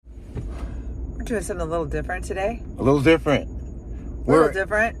We're doing something a little different today. A little different. We're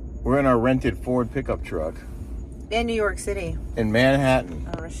in our rented Ford pickup truck. In New York City. In Manhattan.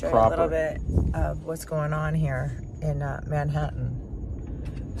 I want to show you a little bit of what's going on here in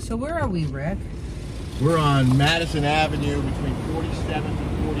Manhattan. So where are we, Rick? We're on Madison Avenue between 47th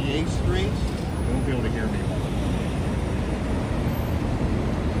and 48th Streets. You won't be able to hear me.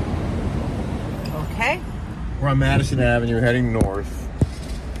 Okay. We're on Madison Avenue heading north.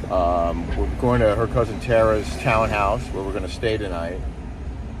 We're going to her cousin Tara's townhouse where we're going to stay tonight.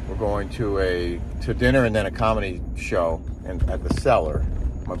 We're going to dinner and then a comedy show at the Cellar.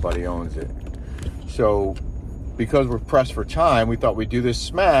 My buddy owns it. So because we're pressed for time, we thought we'd do this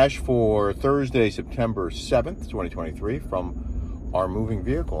smash for Thursday, September 7th, 2023 from our moving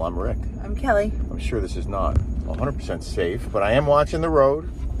vehicle. I'm Rick. I'm Kelly. I'm sure this is not 100% safe, but I am watching the road.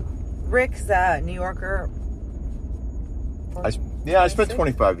 Rick's a New Yorker. I spent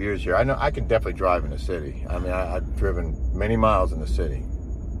 25 years here. I know I can definitely drive in the city. I mean, I've driven many miles in the city.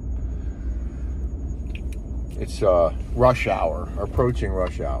 It's rush hour, approaching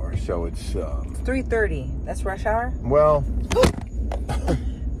rush hour, so it's 3:30. That's rush hour? Well, all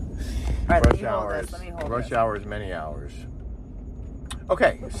right, rush hour is many hours.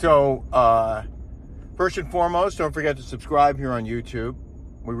 Okay, so first and foremost, don't forget to subscribe here on YouTube.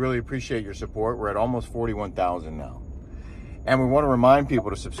 We really appreciate your support. We're at almost 41,000 now. And we want to remind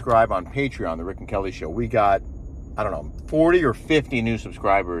people to subscribe on Patreon, The Rick and Kelly Show. We got, 40 or 50 new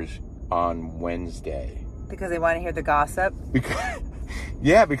subscribers on Wednesday. Because they want to hear the gossip?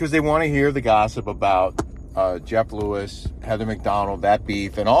 Because they want to hear the gossip about Jeff Lewis, Heather McDonald, that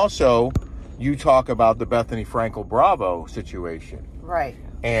beef. And also, you talk about the Bethany Frankel Bravo situation. Right.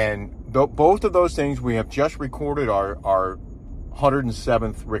 And both of those things, we have just recorded our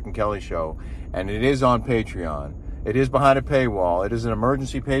 107th Rick and Kelly Show. And it is on Patreon. It is behind a paywall. It is an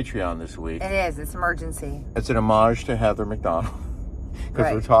emergency Patreon this week. It is. It's emergency. It's an homage to Heather McDonald.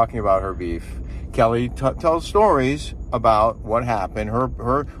 Because we're talking about her beef. Kelly tells stories about what happened.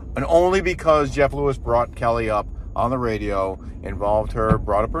 Her, and only because Jeff Lewis brought Kelly up on the radio, involved her,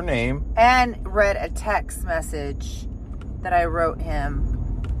 brought up her name. And read a text message that I wrote him.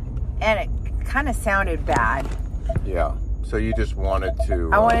 And it kind of sounded bad. Yeah. So you just wanted to...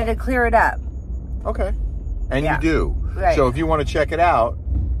 I wanted to clear it up. Okay. And you do. Right. So if you want to check it out,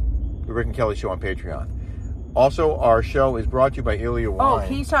 the Rick and Kelly Show on Patreon. Also, our show is brought to you by Ilya Wine. Oh,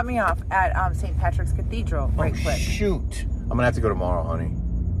 can you stop me off at St. Patrick's Cathedral right quick? Shoot. I'm going to have to go tomorrow, honey.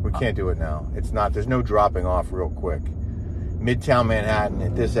 We can't do it now. There's no dropping off real quick. Midtown Manhattan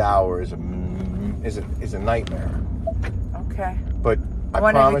at this hour is a nightmare. Okay. But I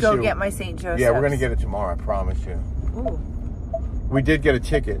wanted promise to go you, get my St. Joseph's. Yeah, we're going to get it tomorrow, I promise you. Ooh. We did get a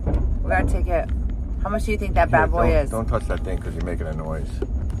ticket. We got a ticket. How much do you think that bad boy is? Don't touch that thing because you're making a noise.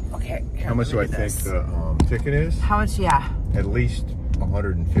 Okay. How much do I think the ticket is? How much? Yeah. At least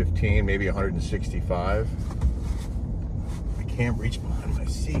 115, maybe 165. I can't reach behind my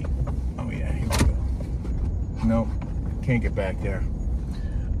seat. Oh yeah, here we go. Nope, can't get back there.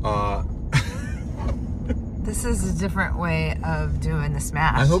 This is a different way of doing the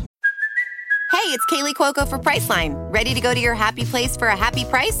smash. I hope. Hey, it's Kaylee Cuoco for Priceline. Ready to go to your happy place for a happy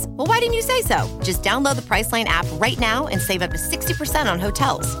price? Well, why didn't you say so? Just download the Priceline app right now and save up to 60% on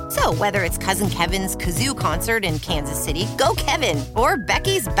hotels. So whether it's Cousin Kevin's Kazoo Concert in Kansas City, go Kevin, or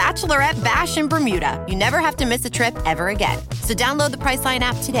Becky's Bachelorette Bash in Bermuda, you never have to miss a trip ever again. So download the Priceline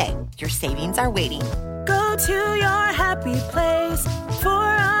app today. Your savings are waiting. Go to your happy place for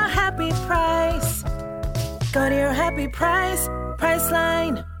a happy price. Go to your happy price,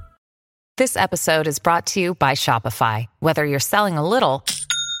 Priceline. This episode is brought to you by Shopify. Whether you're selling a little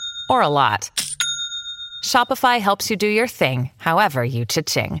or a lot, Shopify helps you do your thing, however you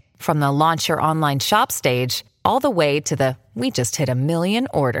cha-ching. From the launch your online shop stage, all the way to the we just hit 1 million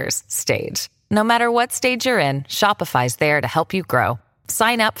orders stage. No matter what stage you're in, Shopify's there to help you grow.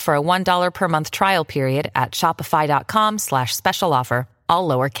 Sign up for a $1 per month trial period at shopify.com/special offer, all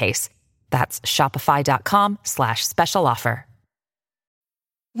lowercase. That's shopify.com/special offer.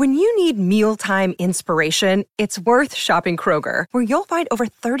 When you need mealtime inspiration, it's worth shopping Kroger, where you'll find over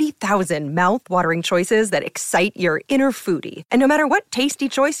 30,000 mouth-watering choices that excite your inner foodie. And no matter what tasty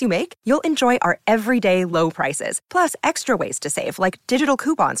choice you make, you'll enjoy our everyday low prices, plus extra ways to save, like digital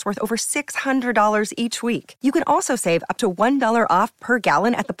coupons worth over $600 each week. You can also save up to $1 off per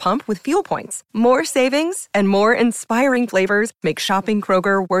gallon at the pump with fuel points. More savings and more inspiring flavors make shopping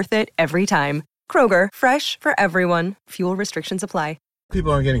Kroger worth it every time. Kroger, fresh for everyone. Fuel restrictions apply.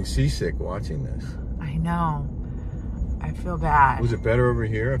 People aren't getting seasick watching this. I know. I feel bad. Was it better over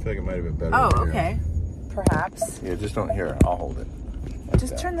here? I feel like it might have been better over here. Oh, okay. Perhaps. Yeah, just don't hear it. I'll hold it.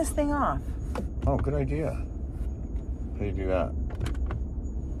 Just turn this thing off. Oh, good idea. How do you do that?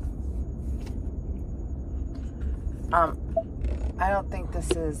 I don't think this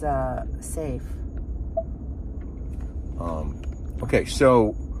is safe. Okay,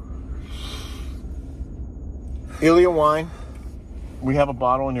 so Ilya wine. We have a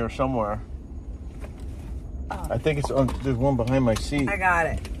bottle in here somewhere. Oh. I think it's there's one behind my seat. I got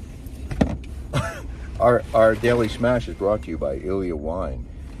it. Our Daily Smash is brought to you by Ilya Wine.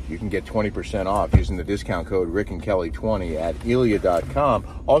 You can get 20% off using the discount code rickandkelly20 at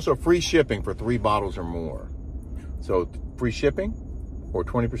Ilya.com. Also, free shipping for 3 bottles or more. So, free shipping or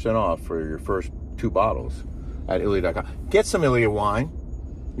 20% off for your first 2 bottles at Ilya.com. Get some Ilya wine.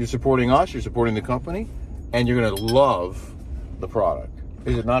 You're supporting us, you're supporting the company, and you're going to love the product.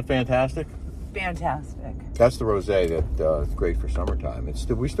 Is it not fantastic? Fantastic. That's the rosé that is great for summertime.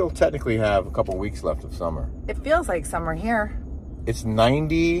 We still technically have a couple weeks left of summer. It feels like summer here. It's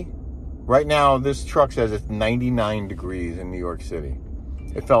 90. Right now, this truck says it's 99 degrees in New York City.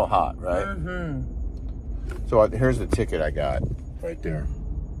 It felt hot, right? Mm-hmm. So here's the ticket I got right there.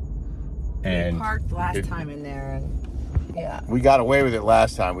 And we parked last time in there, and yeah. We got away with it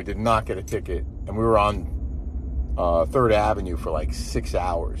last time. We did not get a ticket, and we were on 3rd Avenue for like 6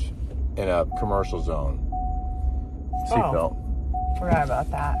 hours in a commercial zone. Seatbelt. Oh, forgot about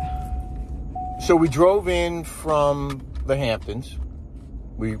that. So we drove in from the Hamptons.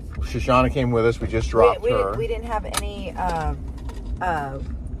 Shoshana came with us. We just dropped her. We didn't have any.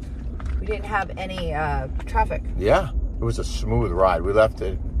 We didn't have any traffic. Yeah, it was a smooth ride. We left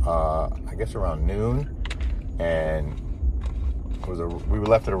at I guess around noon, and we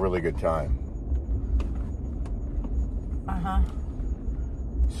left at a really good time.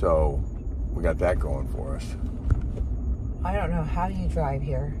 So we got that going for us. I don't know how you drive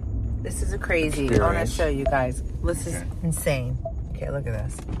here. This is a crazy. Experience. I want to show you guys. This is insane. Okay, look at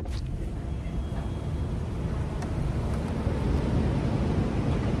this.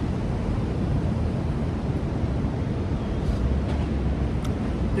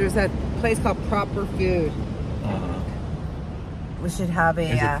 There's that place called Proper Food. We should have a...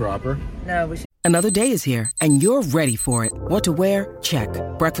 Is it proper? No, we should... Another day is here, and you're ready for it. What to wear? Check.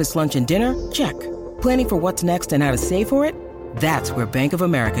 Breakfast, lunch, and dinner? Check. Planning for what's next and how to save for it? That's where Bank of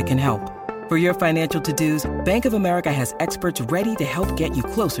America can help. For your financial to-dos, Bank of America has experts ready to help get you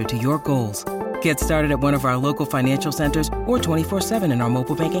closer to your goals. Get started at one of our local financial centers or 24/7 in our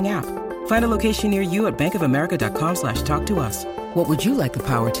mobile banking app. Find a location near you at bankofamerica.com/talktous. What would you like the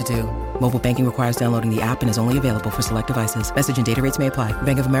power to do? Mobile banking requires downloading the app and is only available for select devices. Message and data rates may apply.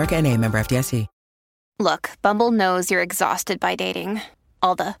 Bank of America N.A., member FDIC. Look, Bumble knows you're exhausted by dating.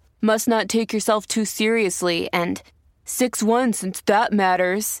 All the, must not take yourself too seriously, and 6'1" since that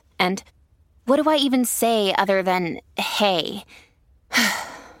matters, and what do I even say other than, hey?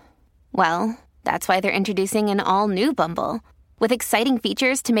 Well, that's why they're introducing an all-new Bumble, with exciting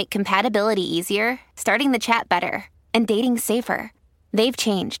features to make compatibility easier, starting the chat better, and dating safer. They've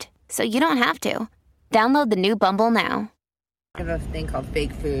changed, so you don't have to. Download the new Bumble now. I have a thing called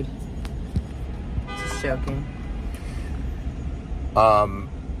fake food. Just joking.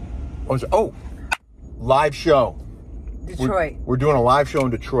 Live show. Detroit. We're doing a live show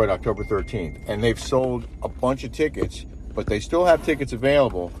in Detroit October 13th, and they've sold a bunch of tickets, but they still have tickets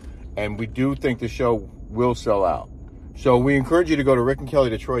available, and we do think the show will sell out. So we encourage you to go to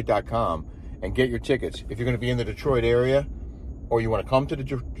rickandkellydetroit.com and get your tickets. If you're going to be in the Detroit area, or you want to come to the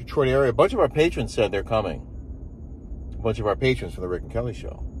Detroit area, a bunch of our patrons said they're coming. A bunch of our patrons from the Rick and Kelly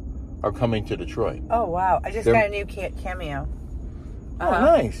Show are coming to Detroit. Oh, wow. I just got a new cameo. Oh,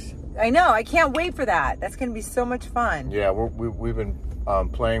 nice. I know. I can't wait for that. That's going to be so much fun. Yeah, we've been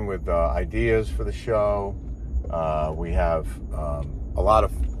playing with ideas for the show. We have a lot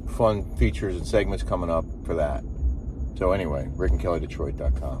of fun features and segments coming up for that. So anyway,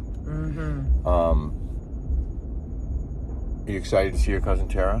 rickandkellydetroit.com. Mm-hmm. Are you excited to see your cousin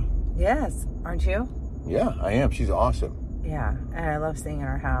Tara? Yes. Aren't you? Yeah, I am. She's awesome. Yeah, and I love staying in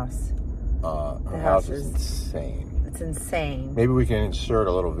our house. Her house is insane. It's insane. Maybe we can insert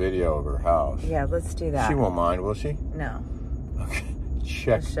a little video of her house. Yeah, let's do that. She won't mind, will she? No. Okay.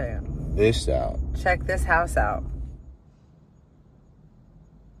 Check I'll show you. this out. Check this house out.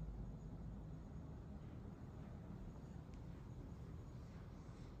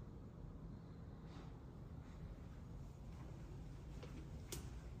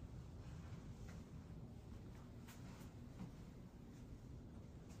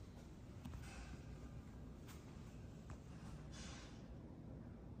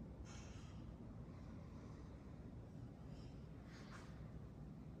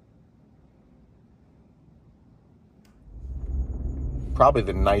 Probably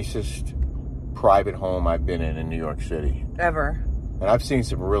the nicest private home I've been in New York City. Ever. And I've seen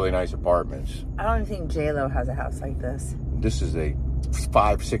some really nice apartments. I don't even think J-Lo has a house like this. This is a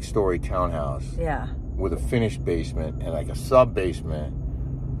 5-6 story townhouse. Yeah. With a finished basement and like a sub basement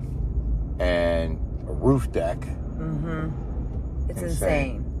and a roof deck. Mm-hmm. It's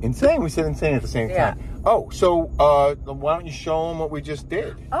insane. Insane. We said insane at the same time. Oh, so why don't you show them what we just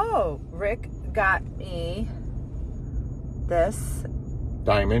did? Oh, Rick got me this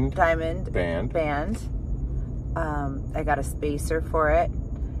Diamond band. I got a spacer for it,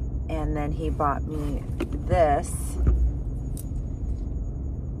 and then he bought me this.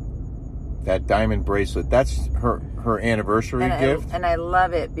 That diamond bracelet. That's her anniversary gift. And I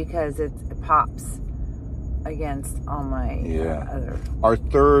love it because it pops against all my other. Our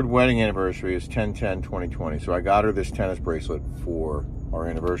third wedding anniversary is 10/10/2020. So I got her this tennis bracelet for our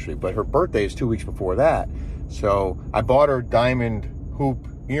anniversary. But her birthday is 2 weeks before that. So I bought her diamond hoop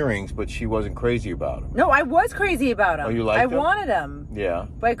earrings, but she wasn't crazy about them. No, I was crazy about them. Oh, you liked them? I wanted them. Yeah.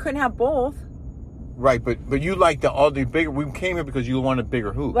 But I couldn't have both. Right, but you like all the bigger. We came here because you wanted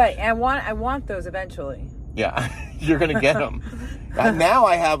bigger hoops. Right, and I want those eventually. Yeah, you're gonna get them. Now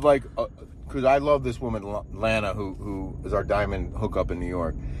I have because I love this woman Lana who is our diamond hookup in New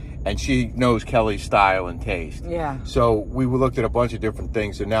York, and she knows Kelly's style and taste. Yeah. So we looked at a bunch of different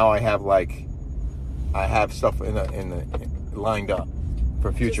things, and now I have stuff in the lined up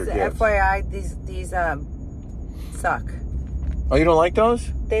for future gifts. FYI, these suck. Oh, you don't like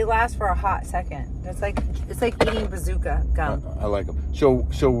those? They last for a hot second. It's like eating bazooka gum. I like them.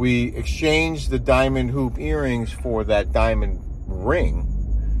 So we exchanged the diamond hoop earrings for that diamond ring,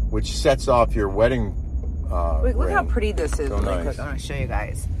 which sets off your wedding Look ring. how pretty this is. So Really nice. quick. I want to show you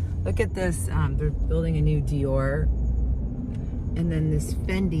guys. Look at this. They're building a new Dior, and then this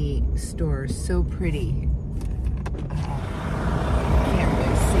Fendi store is so pretty. Can't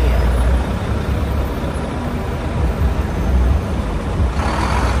really see it.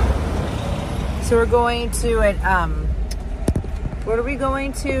 So we're going to what are we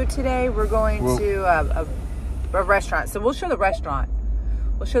going to today? We're going to a restaurant. So we'll show the restaurant.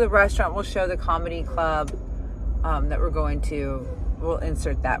 We'll show the comedy club that we're going to. We'll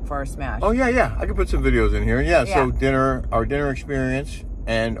insert that for our smash. Oh yeah. I can put some videos in here. Yeah. So our dinner experience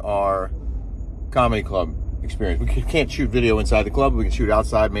and our comedy club experience. We can't shoot video inside the club. We can shoot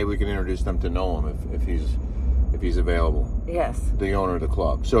outside. Maybe we can introduce them to Noam if he's available. Yes. The owner of the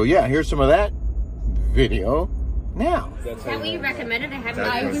club. So yeah, here's some of that video now. Is that what you recommended?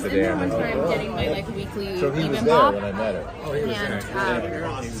 I was in there one time getting my weekly email bob. When I met her. Oh, he was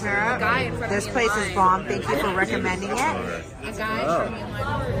Sarah, this place is bomb. Thank you for recommending it. A guy showed me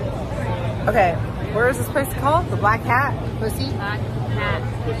online. Okay, where is this place called? The Black Hat? Pussy? Black Cat.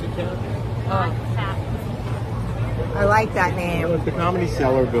 Black Cat. I like that name. It's the Comedy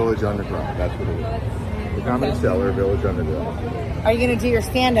Cellar Village Underground. That's what it is. The Comedy Cellar Village Underground. Are you going to do your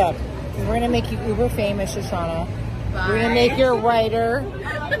stand-up? We're going to make you uber famous, Shoshana. Bye. We're going to make you a writer.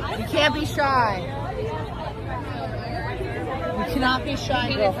 You can't be shy. You cannot be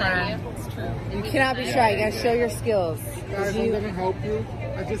shy, girlfriend. It's true. You cannot be shy. You got to show your skills. Guys, I'm going to help you.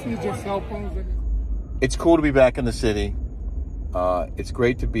 I just need your cell phones. It's cool to be back in the city. It's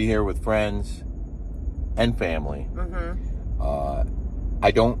great to be here with friends and family. Mm-hmm.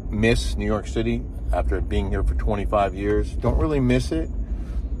 I don't miss New York City after being here for 25 years. Don't really miss it.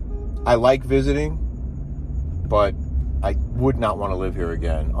 I like visiting, but I would not want to live here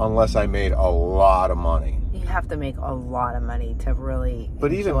again unless I made a lot of money. You have to make a lot of money to really.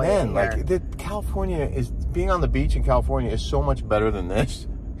 But even then, California being on the beach in California is so much better than this.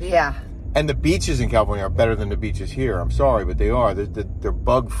 Yeah. And the beaches in California are better than the beaches here. I'm sorry, but they are. They're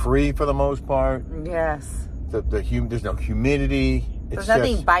bug free for the most part. Yes. There's no humidity. There's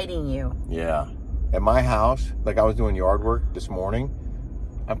nothing biting you. Yeah. At my house, I was doing yard work this morning,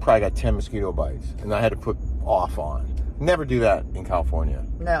 I probably got 10 mosquito bites, and I had to put off on. Never do that in California.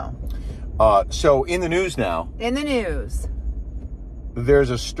 No. So in the news now. In the news. There's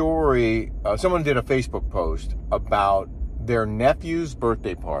a story. Someone did a Facebook post about their nephew's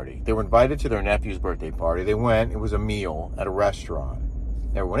birthday party. They were invited to their nephew's birthday party. They went. It was a meal at a restaurant.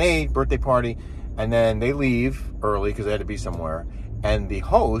 Everyone ate, birthday party, and then they leave early because they had to be somewhere. And the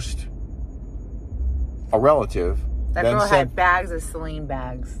host, a relative, that girl had bags of saline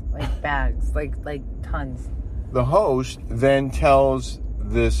bags, like tons. The host then tells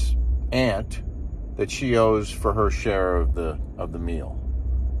this aunt that she owes for her share of the meal.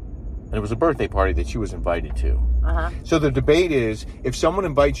 And it was a birthday party that she was invited to. Uh-huh. So the debate is, if someone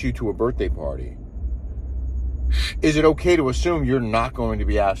invites you to a birthday party, is it okay to assume you're not going to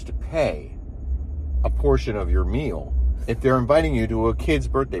be asked to pay a portion of your meal if they're inviting you to a kid's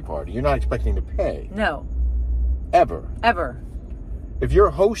birthday party, you're not expecting to pay. No. Ever. If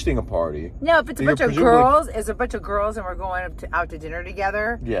you're hosting a party... No, if it's a bunch of girls, and we're going out to dinner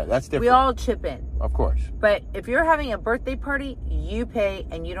together... Yeah, that's different. We all chip in. Of course. But if you're having a birthday party, you pay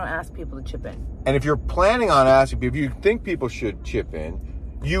and you don't ask people to chip in. And if you're planning on asking people, if you think people should chip in,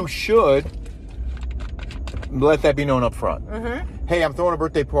 you should let that be known up front. Mm-hmm. Hey, I'm throwing a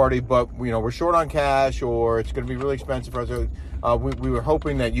birthday party, but we're short on cash, or it's going to be really expensive for us. We were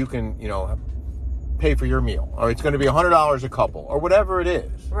hoping that you can, pay for your meal, or it's going to be $100 a couple, or whatever it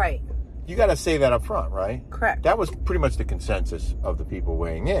is. Right. You got to say that up front, right? Correct. That was pretty much the consensus of the people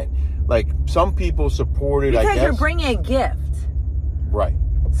weighing in. Like, some people supported, because I guess. You're bringing a gift. Right.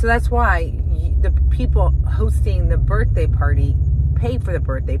 So that's why the people hosting the birthday party pay for the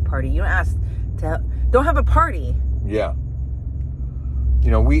birthday party. You don't have a party. Yeah.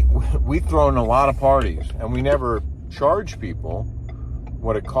 We've thrown a lot of parties, and we never charge people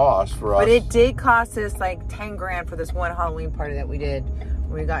what it costs for us. But it did cost us like $10,000 for this one Halloween party that we did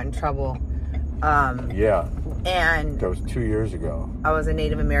when we got in trouble. Yeah. And that was 2 years ago. I was a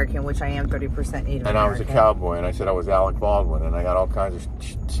Native American, which I am 30% Native American. And I was a cowboy, and I said I was Alec Baldwin, and I got all kinds of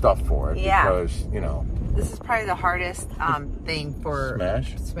stuff for it. Yeah. Because, This is probably the hardest thing for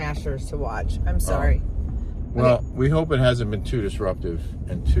Smashers to watch. I'm Oh. sorry. Well, we hope it hasn't been too disruptive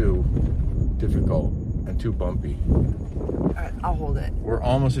and too difficult and too bumpy. All right, I'll hold it. We're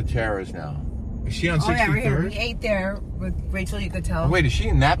almost at Tara's now. Is she on 63rd? Yeah, we're here. We ate there with Rachel, you could tell. Oh, wait, is she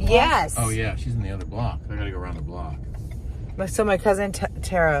in that block? Yes. Oh, yeah, she's in the other block. I gotta go around the block. So my cousin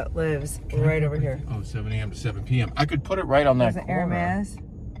Tara lives right over here. Oh, 7 a.m. to 7 p.m. I could put it right on that corner. Hermes.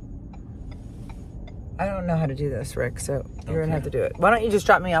 I don't know how to do this, Rick, so you're going to have to do it. Why don't you just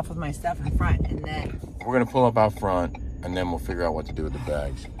drop me off with my stuff in front, and then... We're going to pull up out front, and then we'll figure out what to do with the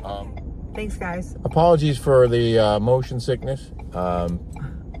bags. Thanks, guys. Apologies for the motion sickness.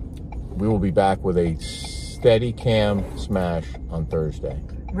 We will be back with a steady cam smash on Thursday.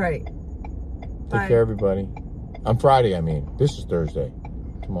 Right. Take care, everybody. On Friday, I mean. This is Thursday.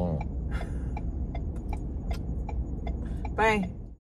 Tomorrow. Bye.